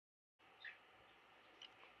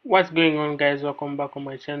What's going on, guys? Welcome back on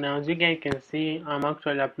my channel. As you guys can see, I'm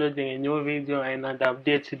actually uploading a new video and an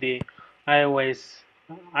update to the iOS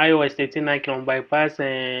iOS 13 icon bypass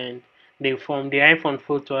and from the iPhone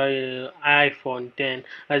 4 to iPhone 10.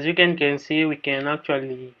 As you can see, we can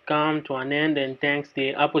actually come to an end, and thanks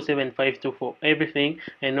the Apple 752 for everything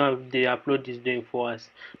and all the upload is doing for us.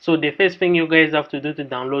 So the first thing you guys have to do to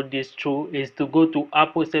download this tool is to go to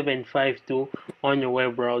Apple 752 on your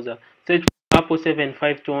web browser. Search Apple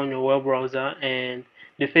 752 on your web browser, and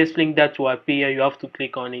the first link that will appear, you have to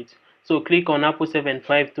click on it. So click on Apple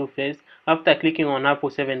 752 first. After clicking on Apple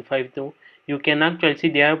 752, you can actually see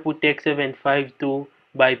the Apple Tech 752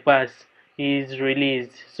 bypass is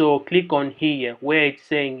released. So click on here where it's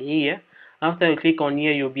saying here. After you click on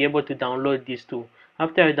here, you'll be able to download these two.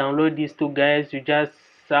 After you download these two, guys, you just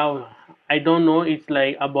have, I don't know, it's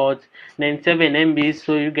like about 97 MB,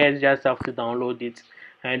 so you guys just have to download it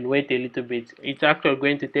and wait a little bit. It's actually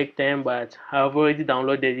going to take time, but I've already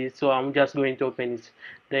downloaded it, so I'm just going to open it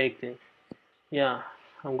directly. Yeah,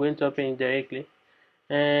 I'm going to open it directly,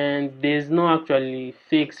 and there's no actually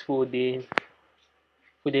fix for the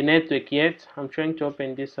network yet. I'm trying to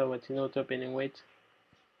open this but it's not opening. Wait,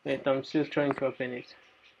 I'm still trying to open it.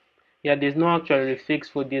 Yeah, there's no actually fix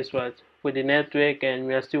for this one for the network, and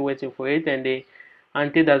we are still waiting for it. And the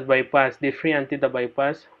anti-DAS bypass, the free anti-DAS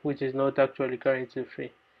bypass, which is not actually currently free.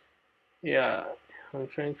 Yeah, I'm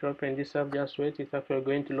trying to open this up. Just wait, it's actually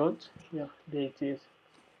going to load. Yeah, there it is.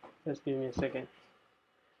 Just give me a second.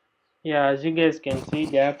 Yeah, as you guys can see,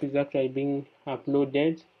 the app is actually being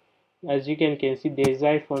uploaded. As you can see, there's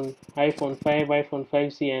iPhone 5, iPhone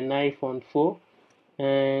 5C, and iPhone 4,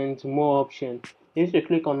 and more options. If you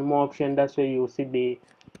click on more options, that's where you'll see the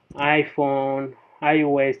iPhone,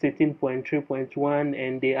 iOS 13.3.1,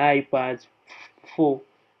 and the iPad 4,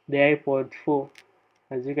 the iPod 4,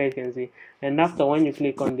 as you guys can see. And after, when you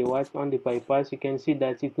click on the bypass, you can see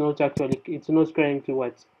that it's not currently it's not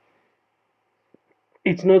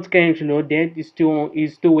currently loaded. It's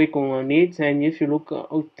still working on it. And if you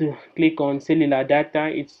click on cellular data,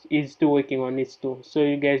 it's still working on it too. So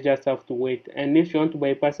you guys just have to wait. And if you want to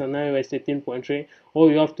bypass on iOS 13.3,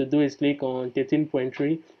 all you have to do is click on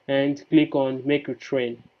 13.3 and click on make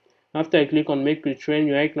retrain. After you click on make retrain,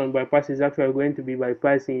 your icon bypass is actually going to be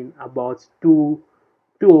bypassing about 2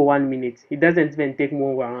 or 1 minutes. It doesn't even take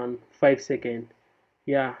more than 5 seconds.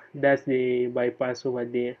 Yeah, that's the bypass over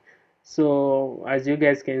there. So as you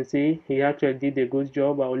guys can see, he actually did a good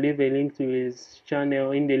job. I'll leave a link to his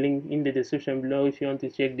channel in the link in the description below if you want to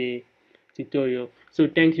check the tutorial. So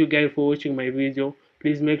thank you guys for watching my video.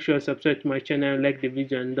 Please make sure to subscribe to my channel, like the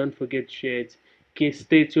video, and don't forget to share it. Okay,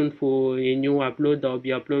 stay tuned for a new upload. I'll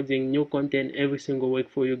be uploading new content every single week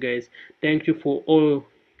for you guys. Thank you for all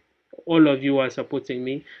of you who are supporting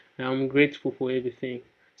me. I'm grateful for everything.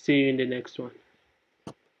 See you in the next one.